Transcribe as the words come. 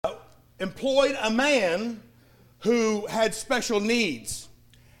employed a man who had special needs.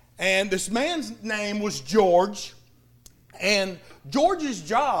 And this man's name was George. And George's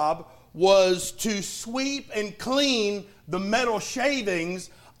job was to sweep and clean the metal shavings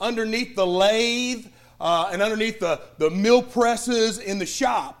underneath the lathe and underneath the mill presses in the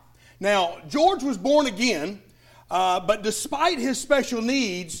shop. Now, George was born again, but despite his special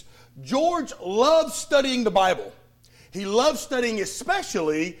needs, George loved studying the Bible. He loved studying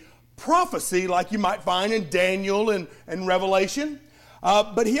especially prophecy, like you might find in Daniel and Revelation.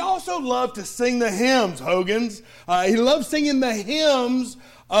 But he also loved to sing the hymns, Hogans. He loved singing the hymns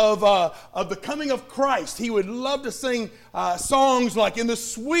of the coming of Christ. He would love to sing songs like In the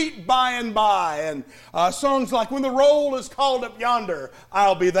Sweet By and By, and songs like When the Roll is Called Up Yonder,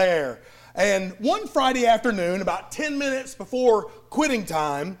 I'll Be There. And one Friday afternoon, about 10 minutes before quitting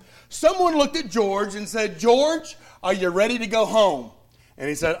time, someone looked at George and said, "George, are you ready to go home?" And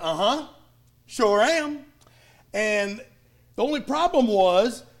he said, "Uh-huh, sure am." And the only problem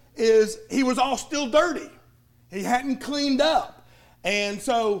is he was all still dirty. He hadn't cleaned up. And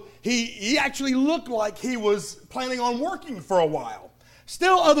so he actually looked like he was planning on working for a while.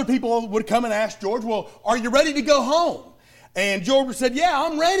 Still, other people would come and ask George, "Well, are you ready to go home?" And George said, "Yeah,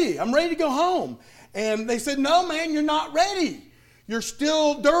 I'm ready. I'm ready to go home." And they said, "No, man, you're not ready. You're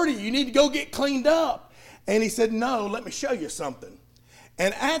still dirty. You need to go get cleaned up." And he said, "No, let me show you something."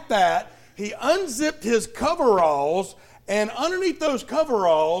 And at that, he unzipped his coveralls, and underneath those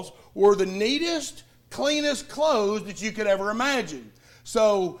coveralls were the neatest, cleanest clothes that you could ever imagine.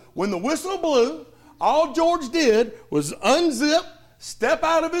 So when the whistle blew, all George did was unzip, step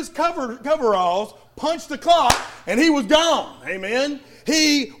out of his coveralls, punch the clock, and he was gone. Amen?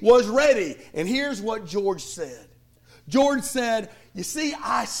 He was ready. And here's what George said. George said, "You see,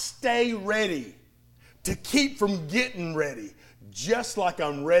 I stay ready to keep from getting ready, just like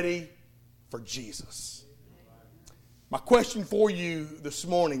I'm ready for Jesus." My question for you this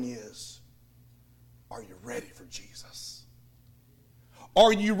morning is, are you ready for Jesus?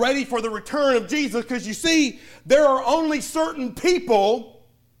 Are you ready for the return of Jesus? Because you see, there are only certain people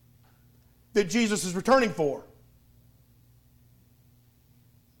that Jesus is returning for.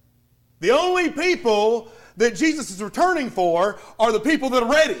 The only people that Jesus is returning for are the people that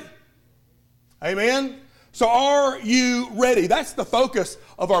are ready. Amen? So are you ready? That's the focus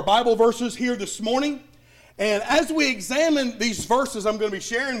of our Bible verses here this morning. And as we examine these verses I'm going to be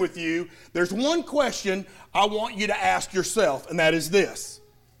sharing with you, there's one question I want you to ask yourself, and that is this.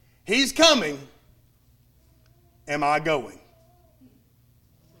 He's coming. Am I going?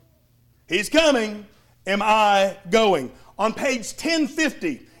 He's coming. Am I going? On page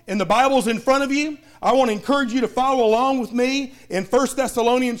 1050 in the Bibles in front of you, I want to encourage you to follow along with me in 1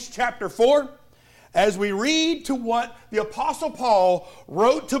 Thessalonians chapter 4 as we read to what the Apostle Paul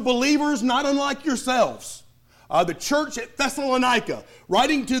wrote to believers not unlike yourselves. The church at Thessalonica,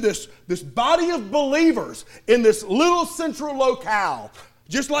 writing to this body of believers in this little central locale.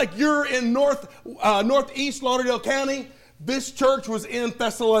 Just like you're in northeast Lauderdale County, this church was in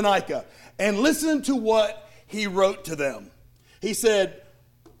Thessalonica. And listen to what he wrote to them. He said,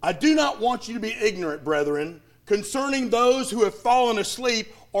 "I do not want you to be ignorant, brethren, concerning those who have fallen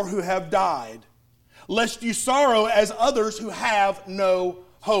asleep or who have died, lest you sorrow as others who have no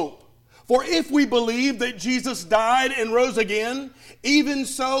hope. For if we believe that Jesus died and rose again, even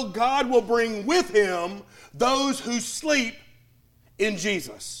so God will bring with him those who sleep in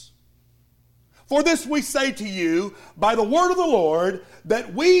Jesus. For this we say to you by the word of the Lord,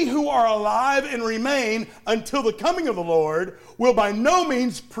 that we who are alive and remain until the coming of the Lord will by no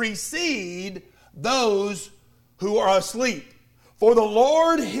means precede those who are asleep. For the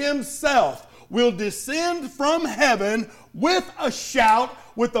Lord himself will descend from heaven with a shout,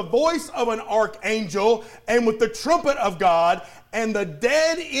 with the voice of an archangel, and with the trumpet of God, and the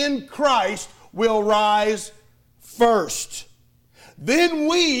dead in Christ will rise first. Then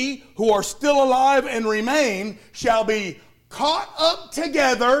we who are still alive and remain shall be caught up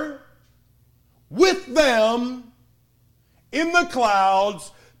together with them in the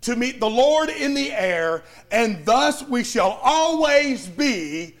clouds to meet the Lord in the air, and thus we shall always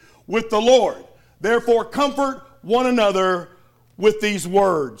be with the Lord. Therefore comfort one another with these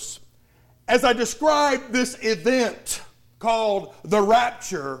words." As I describe this event called the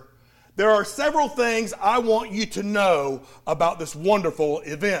rapture, there are several things I want you to know about this wonderful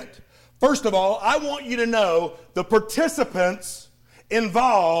event. First of all, I want you to know the participants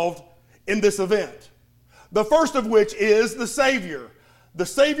involved in this event. The first of which is the Savior. The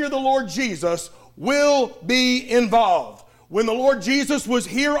Savior, the Lord Jesus, will be involved. When the Lord Jesus was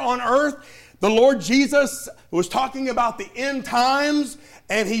here on earth, the Lord Jesus was talking about the end times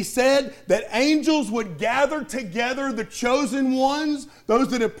And he said that angels would gather together the chosen ones, those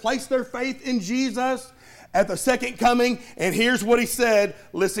that have placed their faith in Jesus at the second coming. And here's what he said.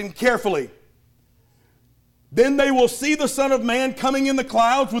 Listen carefully. Then they will see the Son of Man coming in the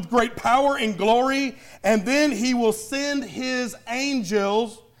clouds with great power and glory. And then he will send his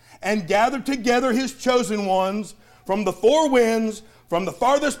angels and gather together his chosen ones from the four winds, from the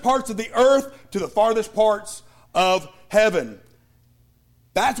farthest parts of the earth to the farthest parts of heaven.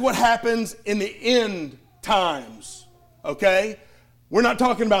 That's what happens in the end times, okay? We're not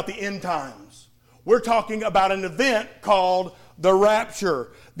talking about the end times. We're talking about an event called the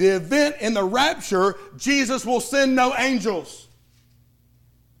rapture. The event in the rapture, Jesus will send no angels.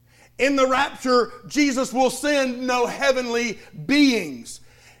 In the rapture, Jesus will send no heavenly beings.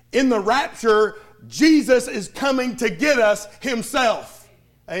 In the rapture, Jesus is coming to get us himself.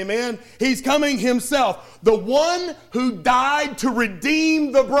 Amen. He's coming himself. The one who died to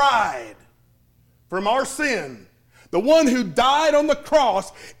redeem the bride from our sin. The one who died on the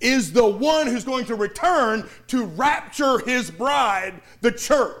cross is the one who's going to return to rapture his bride, the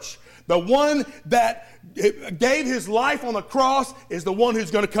church. The one that gave his life on the cross is the one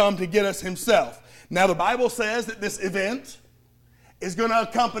who's going to come to get us himself. Now, the Bible says that this event is going to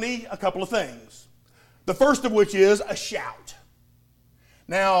accompany a couple of things. The first of which is a shout.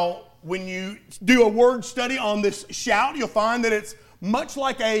 Now, when you do a word study on this shout, you'll find that it's much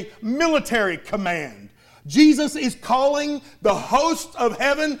like a military command. Jesus is calling the hosts of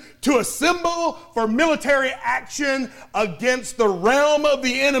heaven to assemble for military action against the realm of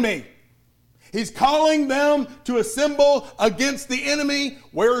the enemy. He's calling them to assemble against the enemy.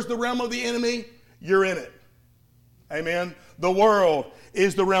 Where is the realm of the enemy? You're in it. Amen. The world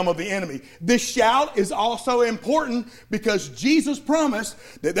is the realm of the enemy. This shout is also important because Jesus promised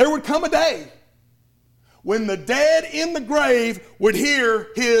that there would come a day when the dead in the grave would hear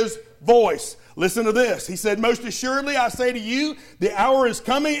his voice. Listen to this. He said, most assuredly I say to you, the hour is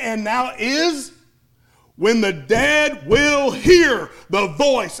coming and now is when the dead will hear the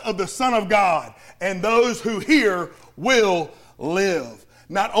voice of the Son of God, and those who hear will live.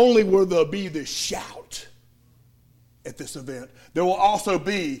 Not only will there be this shout at this event, there will also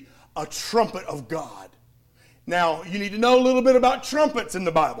be a trumpet of God. Now, you need to know a little bit about trumpets in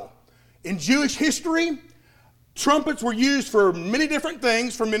the Bible. In Jewish history, trumpets were used for many different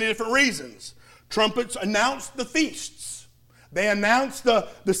things for many different reasons. Trumpets announced the feasts. They announced the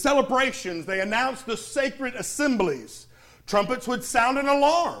celebrations. They announced the sacred assemblies. Trumpets would sound an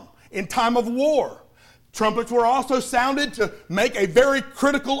alarm in time of war. Trumpets were also sounded to make a very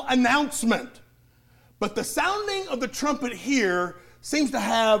critical announcement. But the sounding of the trumpet here seems to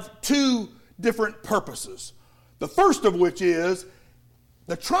have two different purposes. The first of which is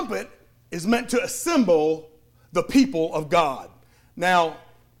the trumpet is meant to assemble the people of God. Now,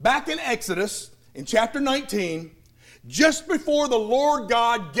 back in Exodus, in chapter 19, just before the Lord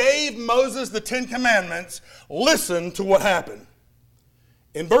God gave Moses the Ten Commandments, listen to what happened.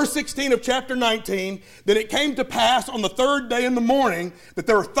 In verse 16 of chapter 19, that it came to pass on the third day in the morning that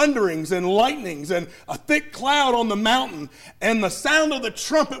there were thunderings and lightnings and a thick cloud on the mountain, and the sound of the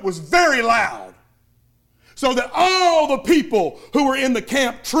trumpet was very loud, so that all the people who were in the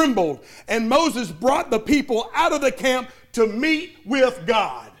camp trembled. And Moses brought the people out of the camp to meet with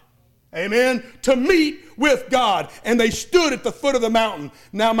God. Amen. To meet with God. And they stood at the foot of the mountain.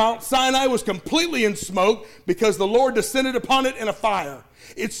 Now Mount Sinai was completely in smoke because the Lord descended upon it in a fire.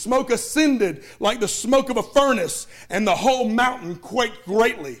 Its smoke ascended like the smoke of a furnace, and the whole mountain quaked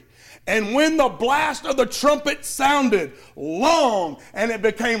greatly. And when the blast of the trumpet sounded long, and it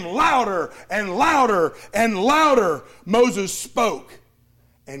became louder and louder and louder, Moses spoke,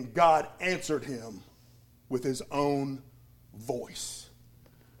 and God answered him with his own voice.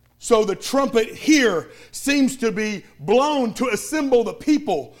 So the trumpet here seems to be blown to assemble the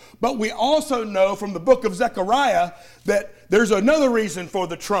people. But we also know from the book of Zechariah that there's another reason for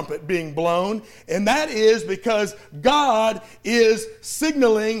the trumpet being blown, and that is because God is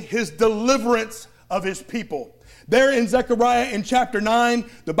signaling his deliverance of his people. There in Zechariah in chapter 9,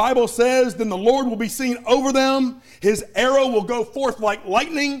 the Bible says, then the Lord will be seen over them. His arrow will go forth like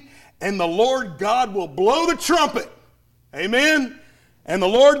lightning, and the Lord God will blow the trumpet. Amen. And the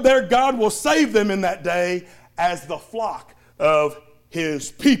Lord their God will save them in that day as the flock of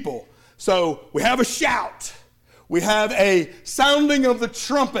his people. So we have a shout. We have a sounding of the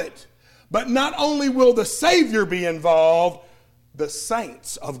trumpet. But not only will the Savior be involved, the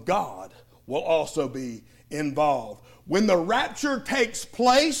saints of God will also be involved. When the rapture takes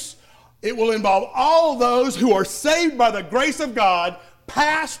place, it will involve all those who are saved by the grace of God,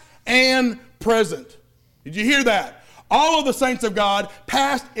 past and present. Did you hear that? All of the saints of God,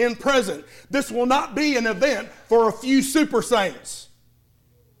 past and present. This will not be an event for a few super saints.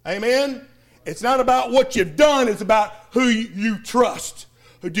 Amen? It's not about what you've done. It's about who you trust.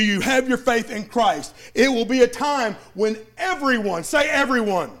 Do you have your faith in Christ? It will be a time when everyone, say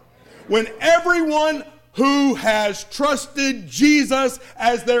everyone, when everyone who has trusted Jesus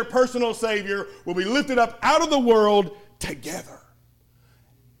as their personal Savior will be lifted up out of the world together.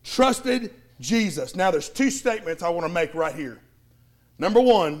 Trusted Jesus. Now there's two statements I want to make right here. Number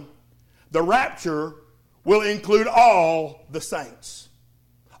one, the rapture will include all the saints.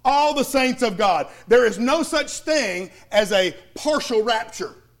 All the saints of God. There is no such thing as a partial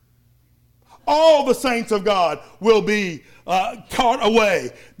rapture. All the saints of God will be caught away.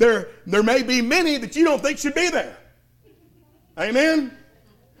 There may be many that you don't think should be there. Amen?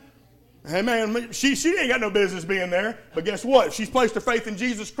 Amen. She ain't got no business being there. But guess what? If she's placed her faith in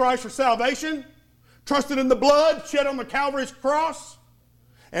Jesus Christ for salvation, trusted in the blood shed on the Calvary's cross,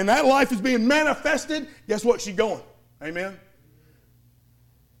 and that life is being manifested, guess what? She's going. Amen?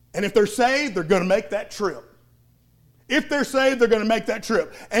 And if they're saved, they're going to make that trip. If they're saved, they're going to make that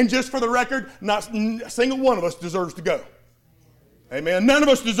trip. And just for the record, not a single one of us deserves to go. Amen. None of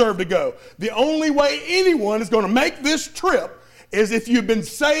us deserve to go. The only way anyone is going to make this trip is if you've been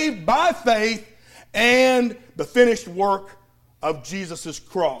saved by faith and the finished work of Jesus'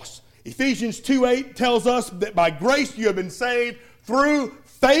 cross. Ephesians 2:8 tells us that by grace you have been saved through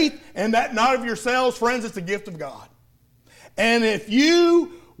faith, and that not of yourselves, friends, it's a gift of God. And if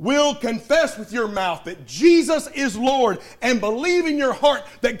you will confess with your mouth that Jesus is Lord and believe in your heart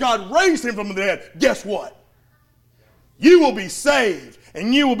that God raised him from the dead, guess what? You will be saved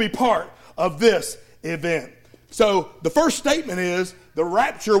and you will be part of this event. So the first statement is the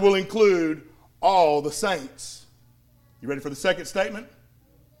rapture will include all the saints. You ready for the second statement?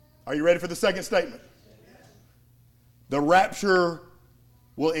 Are you ready for the second statement? The rapture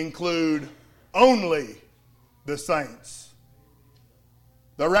will include only the saints.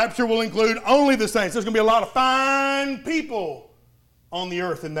 The rapture will include only the saints. There's going to be a lot of fine people on the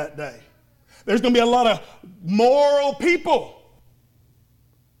earth in that day. There's going to be a lot of moral people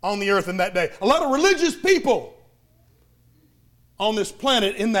on the earth in that day. A lot of religious people on this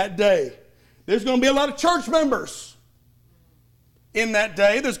planet in that day. There's going to be a lot of church members in that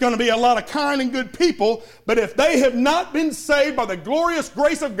day. There's going to be a lot of kind and good people. But if they have not been saved by the glorious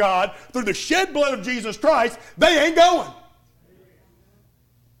grace of God through the shed blood of Jesus Christ, they ain't going.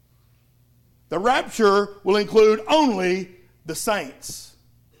 The rapture will include only the saints.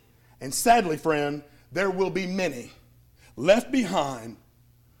 And sadly, friend, there will be many left behind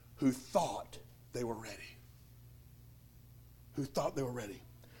who thought they were ready. Who thought they were ready.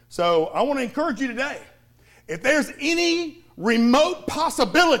 So I want to encourage you today, if there's any remote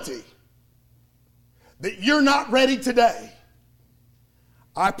possibility that you're not ready today,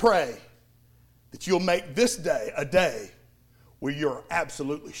 I pray that you'll make this day a day where you're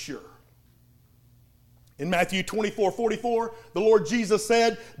absolutely sure. In Matthew 24:44, the Lord Jesus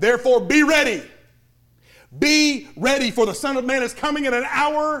said, "Therefore be ready. Be ready, for the Son of Man is coming in an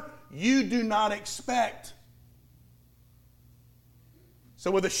hour you do not expect."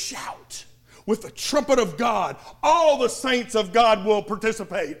 So with a shout, with the trumpet of God, all the saints of God will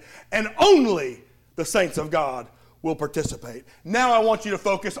participate, and only the saints of God will participate. Now I want you to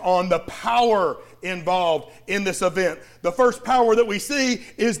focus on the power involved in this event. The first power that we see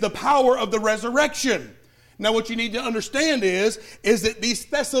is the power of the resurrection. Now what you need to understand is that these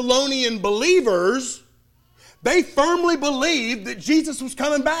Thessalonian believers, they firmly believed that Jesus was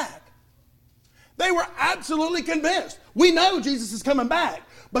coming back. They were absolutely convinced. We know Jesus is coming back.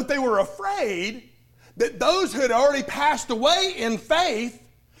 But they were afraid that those who had already passed away in faith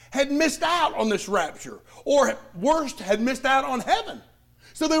had missed out on this rapture. Or worst, had missed out on heaven.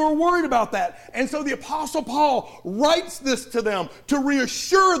 So they were worried about that. And so the Apostle Paul writes this to them to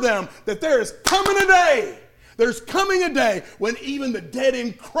reassure them that there is coming a day. There's coming a day when even the dead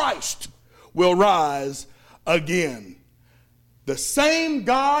in Christ will rise again. The same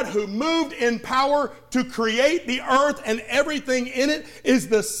God who moved in power to create the earth and everything in it is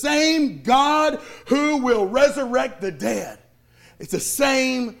the same God who will resurrect the dead. It's the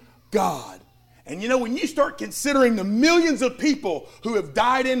same God. And you know, when you start considering the millions of people who have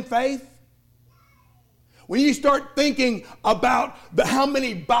died in faith, when you start thinking about how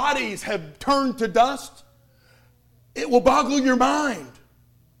many bodies have turned to dust, it will boggle your mind.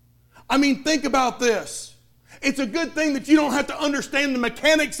 I mean, think about this. It's a good thing that you don't have to understand the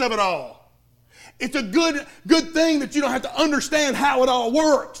mechanics of it all. It's a good thing that you don't have to understand how it all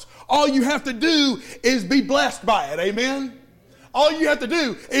works. All you have to do is be blessed by it. Amen? All you have to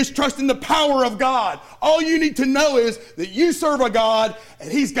do is trust in the power of God. All you need to know is that you serve a God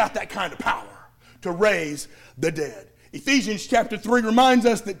and he's got that kind of power to raise the dead. Ephesians chapter 3 reminds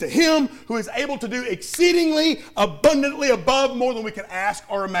us that to him who is able to do exceedingly abundantly above more than we can ask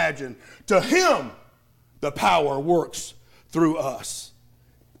or imagine, to him the power works through us.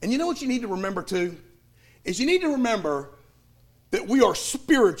 And you know what you need to remember too? Is you need to remember that we are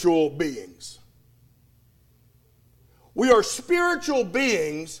spiritual beings. We are spiritual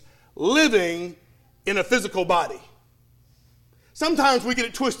beings living in a physical body. Sometimes we get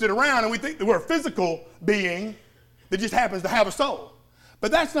it twisted around and we think that we're a physical being that just happens to have a soul.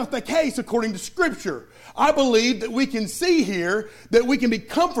 But that's not the case according to Scripture. I believe that we can see here that we can be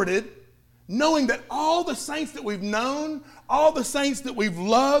comforted knowing that all the saints that we've known, all the saints that we've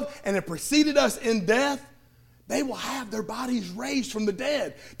loved and have preceded us in death, they will have their bodies raised from the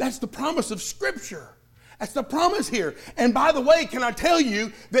dead. That's the promise of Scripture. That's the promise here. And by the way, can I tell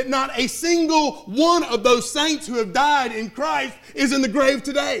you that not a single one of those saints who have died in Christ is in the grave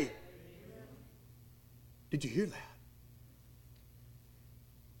today? Did you hear that?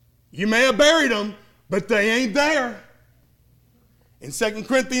 You may have buried them, but they ain't there. In 2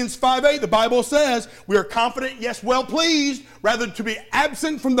 Corinthians 5:8, the Bible says, we are confident, yes, well pleased, rather to be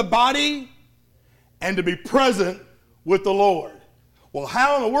absent from the body and to be present with the Lord. Well,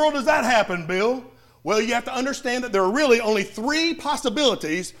 how in the world does that happen, Bill? Well, you have to understand that there are really only 3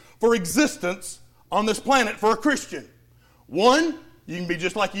 possibilities for existence on this planet for a Christian. 1, you can be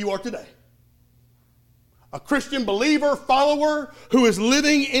just like you are today. A Christian believer, follower, who is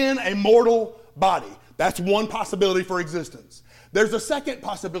living in a mortal body. That's one possibility for existence. There's a second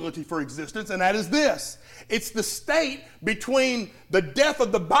possibility for existence, and that is this. It's the state between the death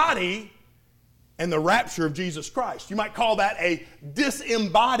of the body and the rapture of Jesus Christ. You might call that a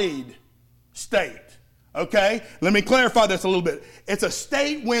disembodied state. Okay? Let me clarify this a little bit. It's a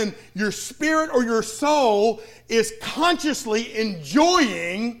state when your spirit or your soul is consciously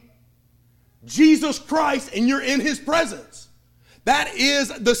enjoying Jesus Christ and you're in his presence. That is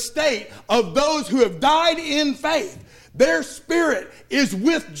the state of those who have died in faith. Their spirit is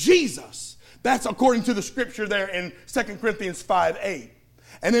with Jesus. That's according to the scripture there in 2 Corinthians 5:8.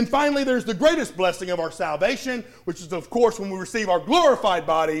 And then finally, there's the greatest blessing of our salvation, which is, of course, when we receive our glorified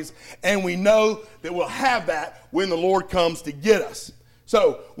bodies, and we know that we'll have that when the Lord comes to get us.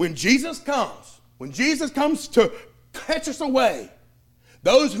 So when Jesus comes to catch us away,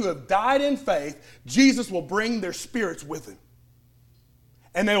 those who have died in faith, Jesus will bring their spirits with him.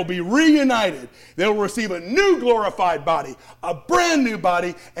 And they will be reunited. They will receive a new glorified body, a brand new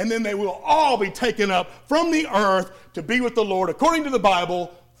body, and then they will all be taken up from the earth to be with the Lord, according to the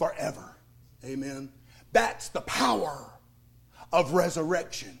Bible, forever. Amen. That's the power of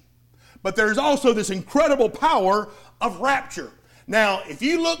resurrection. But there's also this incredible power of rapture. Now, if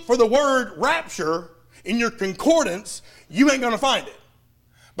you look for the word rapture in your concordance, you ain't going to find it.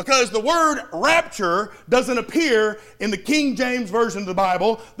 Because the word rapture doesn't appear in the King James Version of the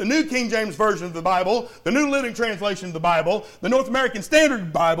Bible, the New King James Version of the Bible, the New Living Translation of the Bible, the North American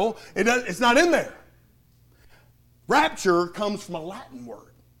Standard Bible. It's not in there. Rapture comes from a Latin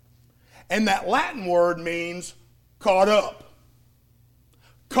word. And that Latin word means caught up.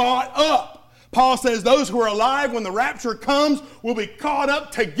 Caught up. Paul says those who are alive when the rapture comes will be caught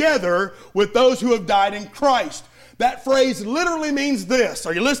up together with those who have died in Christ. That phrase literally means this.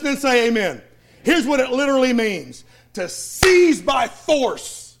 Are you listening? Say amen. Here's what it literally means. To seize by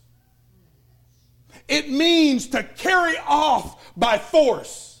force. It means to carry off by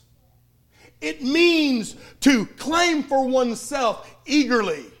force. It means to claim for oneself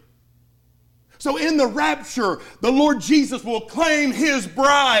eagerly. So in the rapture, the Lord Jesus will claim his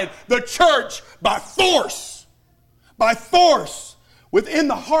bride, the church, by force. By force. Within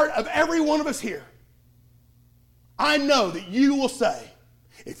the heart of every one of us here. I know that you will say,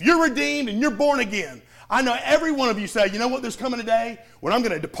 if you're redeemed and you're born again, I know every one of you say, you know what, there's coming a day when I'm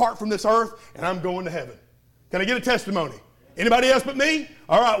going to depart from this earth and I'm going to heaven. Can I get a testimony? Anybody else but me?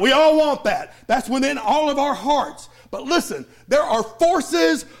 All right, we all want that. That's within all of our hearts. But listen, there are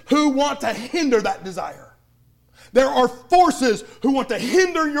forces who want to hinder that desire. There are forces who want to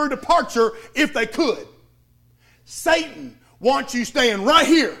hinder your departure if they could. Satan wants you staying right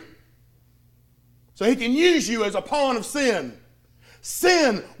here, so he can use you as a pawn of sin.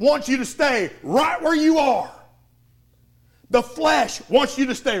 Sin wants you to stay right where you are. The flesh wants you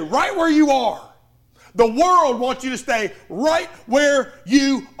to stay right where you are. The world wants you to stay right where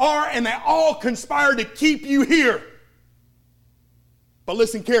you are, and they all conspire to keep you here. But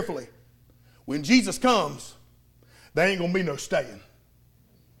listen carefully. When Jesus comes, there ain't going to be no staying.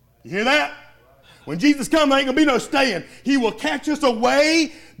 You hear that? When Jesus comes, there ain't going to be no staying. He will catch us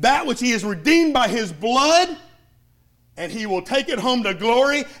away, that which he has redeemed by his blood, and he will take it home to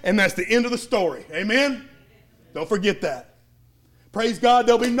glory, and that's the end of the story. Amen? Don't forget that. Praise God,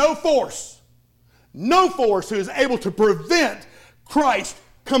 there'll be no force who is able to prevent Christ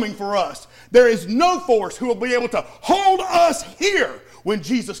coming for us. There is no force who will be able to hold us here when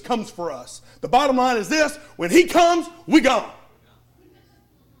Jesus comes for us. The bottom line is this: when he comes, we gone.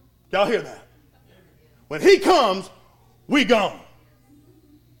 Y'all hear that? When he comes, we gone.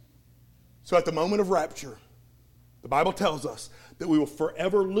 So at the moment of rapture, the Bible tells us that we will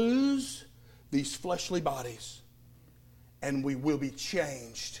forever lose these fleshly bodies and we will be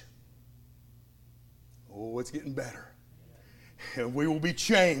changed. Oh, it's getting better. And we will be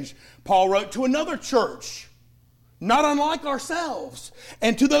changed. Paul wrote to another church, not unlike ourselves.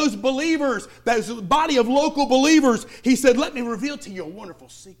 And to those believers, that body of local believers, he said, let me reveal to you a wonderful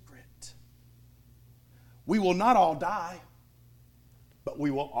secret. We will not all die, but we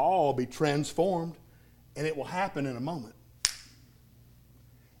will all be transformed, and it will happen in a moment.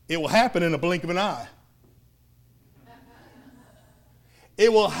 It will happen in a blink of an eye.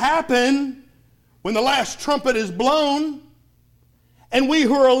 It will happen when the last trumpet is blown, and we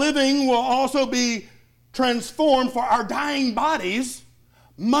who are living will also be transformed, for our dying bodies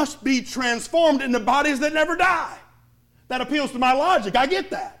must be transformed into bodies that never die. That appeals to my logic. I get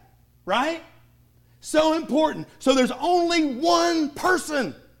that, right? So important. So there's only one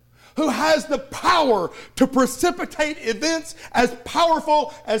person who has the power to precipitate events as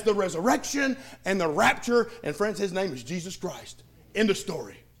powerful as the resurrection and the rapture. And friends, his name is Jesus Christ. End of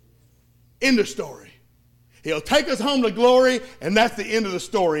story. End of story. He'll take us home to glory, and that's the end of the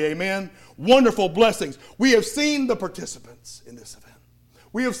story. Amen. Wonderful blessings. We have seen the participants in this event.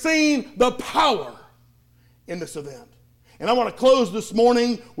 We have seen the power in this event. And I want to close this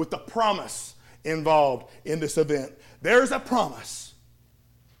morning with the promise involved in this event. There's a promise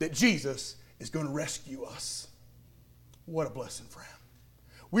that Jesus is going to rescue us. What a blessing, friend.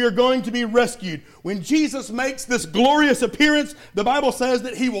 We are going to be rescued. When Jesus makes this glorious appearance, the Bible says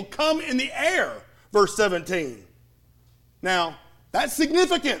that he will come in the air, verse 17. Now, that's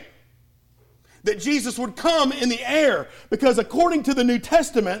significant that Jesus would come in the air, because according to the New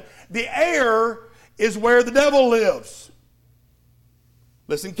Testament, the air is where the devil lives.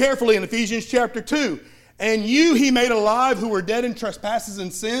 Listen carefully in Ephesians chapter 2. And you he made alive who were dead in trespasses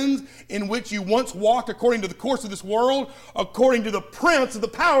and sins, in which you once walked according to the course of this world, according to the prince of the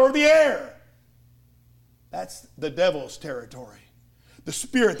power of the air. That's the devil's territory. The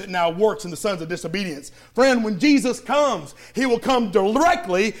spirit that now works in the sons of disobedience. Friend, when Jesus comes, he will come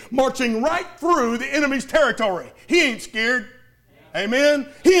directly marching right through the enemy's territory. He ain't scared. Amen?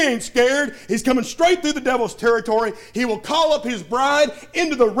 He ain't scared. He's coming straight through the devil's territory. He will call up his bride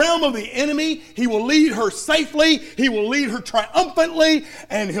into the realm of the enemy. He will lead her safely. He will lead her triumphantly.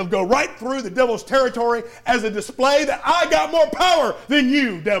 And he'll go right through the devil's territory as a display that I got more power than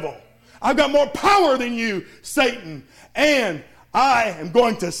you, devil. I've got more power than you, Satan. And I am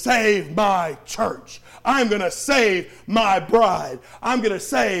going to save my church. I'm going to save my bride. I'm going to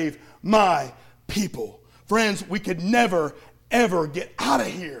save my people. Friends, we could never ever get out of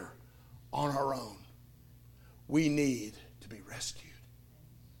here on our own. We need to be rescued.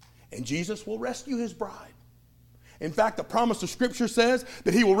 And Jesus will rescue his bride. In fact, the promise of Scripture says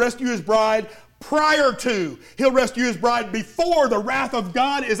that he will rescue his bride he'll rescue his bride before the wrath of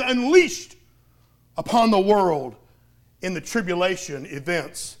God is unleashed upon the world in the tribulation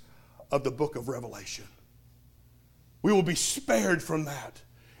events of the book of Revelation. We will be spared from that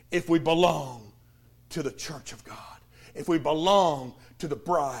if we belong to the church of God, if we belong to the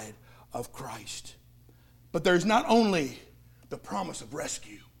bride of Christ. But there's not only the promise of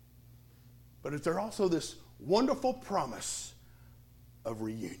rescue, but there's also this wonderful promise of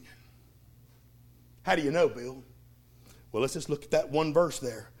reunion. How do you know, Bill? Well, let's just look at that one verse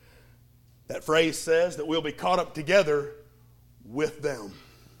there. That phrase says that we'll be caught up together with them.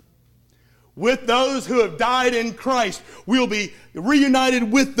 With those who have died in Christ, we'll be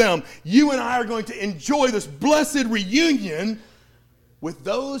reunited with them. You and I are going to enjoy this blessed reunion with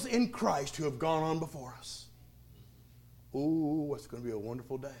those in Christ who have gone on before us. Ooh, it's going to be a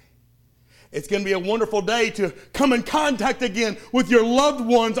wonderful day. It's going to be a wonderful day to come in contact again with your loved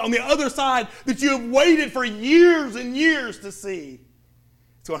ones on the other side that you have waited for years and years to see.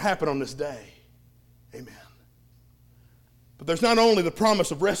 It's going to happen on this day. Amen. But there's not only the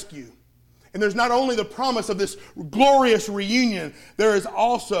promise of rescue, and there's not only the promise of this glorious reunion, there is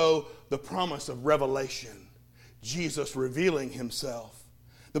also the promise of revelation. Jesus revealing himself.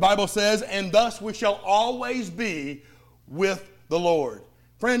 The Bible says, and thus we shall always be with the Lord.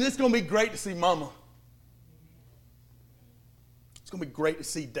 Friend, it's going to be great to see Mama. It's going to be great to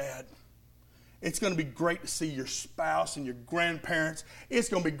see Dad. It's going to be great to see your spouse and your grandparents. It's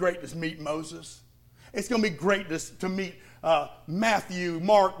going to be great to meet Moses. It's going to be great to meet Matthew,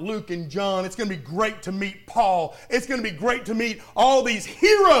 Mark, Luke, and John. It's going to be great to meet Paul. It's going to be great to meet all these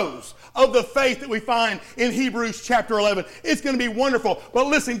heroes of the faith that we find in Hebrews chapter 11. It's going to be wonderful. But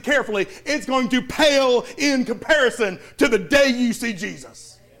listen carefully. It's going to pale in comparison to the day you see Jesus.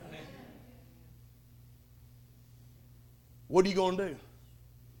 What are you going to do?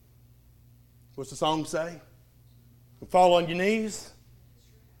 What's the song say? Fall on your knees?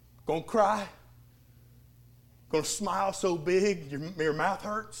 Gonna cry? Gonna smile so big your mouth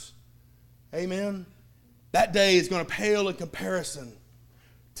hurts? Amen? That day is going to pale in comparison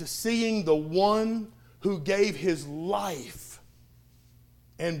to seeing the one who gave his life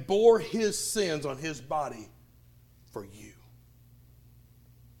and bore his sins on his body for you.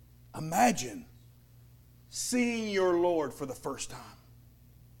 Imagine seeing your Lord for the first time.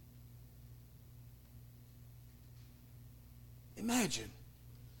 Imagine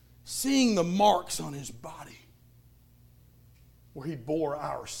seeing the marks on his body where he bore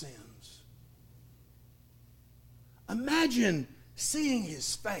our sins. Imagine seeing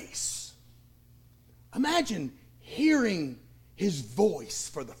his face. Imagine hearing his voice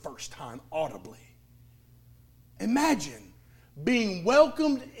for the first time audibly. Imagine being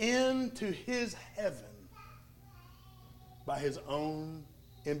welcomed into his heaven by his own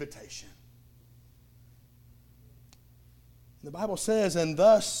invitation. The Bible says, and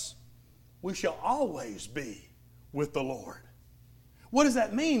thus we shall always be with the Lord. What does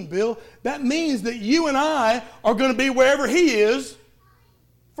that mean, Bill? That means that you and I are going to be wherever he is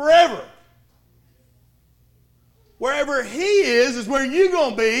forever. Wherever he is where you're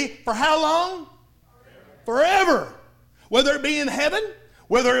going to be for how long? Forever. Whether it be in heaven,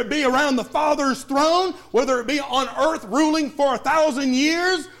 whether it be around the Father's throne, whether it be on earth ruling for 1,000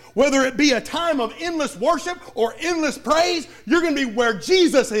 years, whether it be a time of endless worship or endless praise, you're going to be where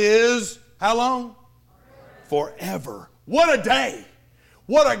Jesus is. How long? Forever. What a day.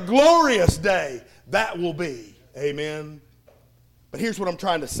 What a glorious day that will be. Amen. But here's what I'm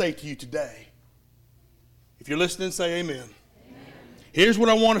trying to say to you today. If you're listening, say amen. Amen. Here's what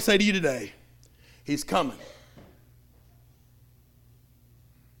I want to say to you today. He's coming.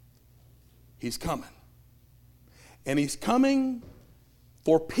 He's coming. And he's coming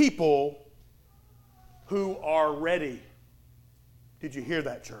for people who are ready. Did you hear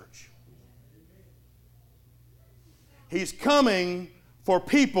that, church? He's coming for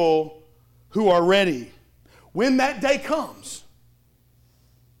people who are ready. When that day comes,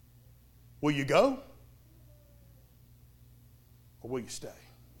 will you go? Or will you stay?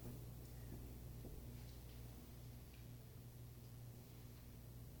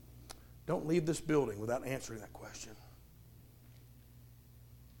 Don't leave this building without answering that question.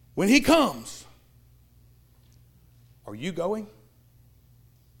 When he comes, are you going?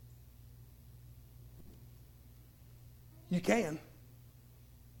 You can,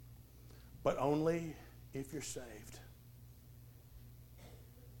 but only if you're saved.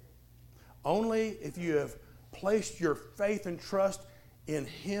 Only if you have placed your faith and trust in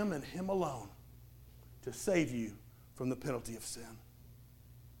him and him alone to save you from the penalty of sin.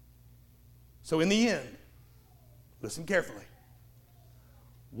 So in the end, listen carefully.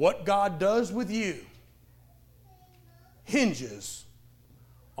 What God does with you hinges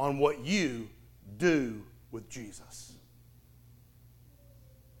on what you do with Jesus.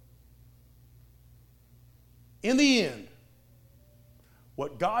 In the end,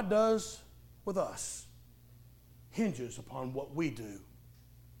 what God does with us hinges upon what we do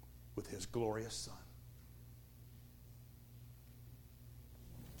with his glorious Son.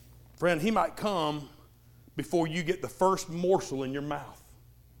 Friend, he might come before you get the first morsel in your mouth.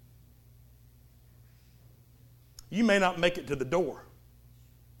 You may not make it to the door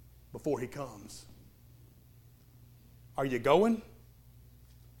before he comes. Are you going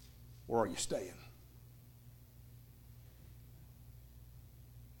or are you staying?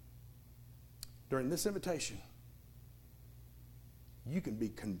 During this invitation, you can be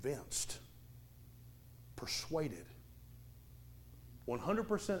convinced, persuaded,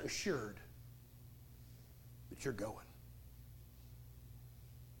 100% assured that you're going.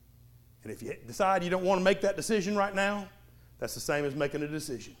 And if you decide you don't want to make that decision right now, that's the same as making a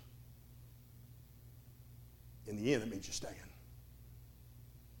decision. In the end, it means you're staying.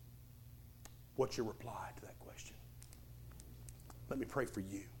 What's your reply to that question? Let me pray for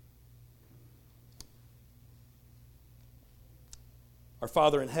you. Our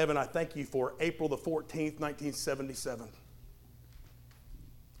Father in heaven, I thank you for April the 14th, 1977.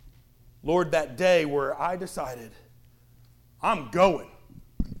 Lord, that day where I decided, I'm going.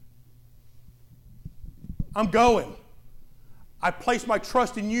 I'm going. I place my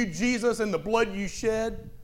trust in you, Jesus, and the blood you shed.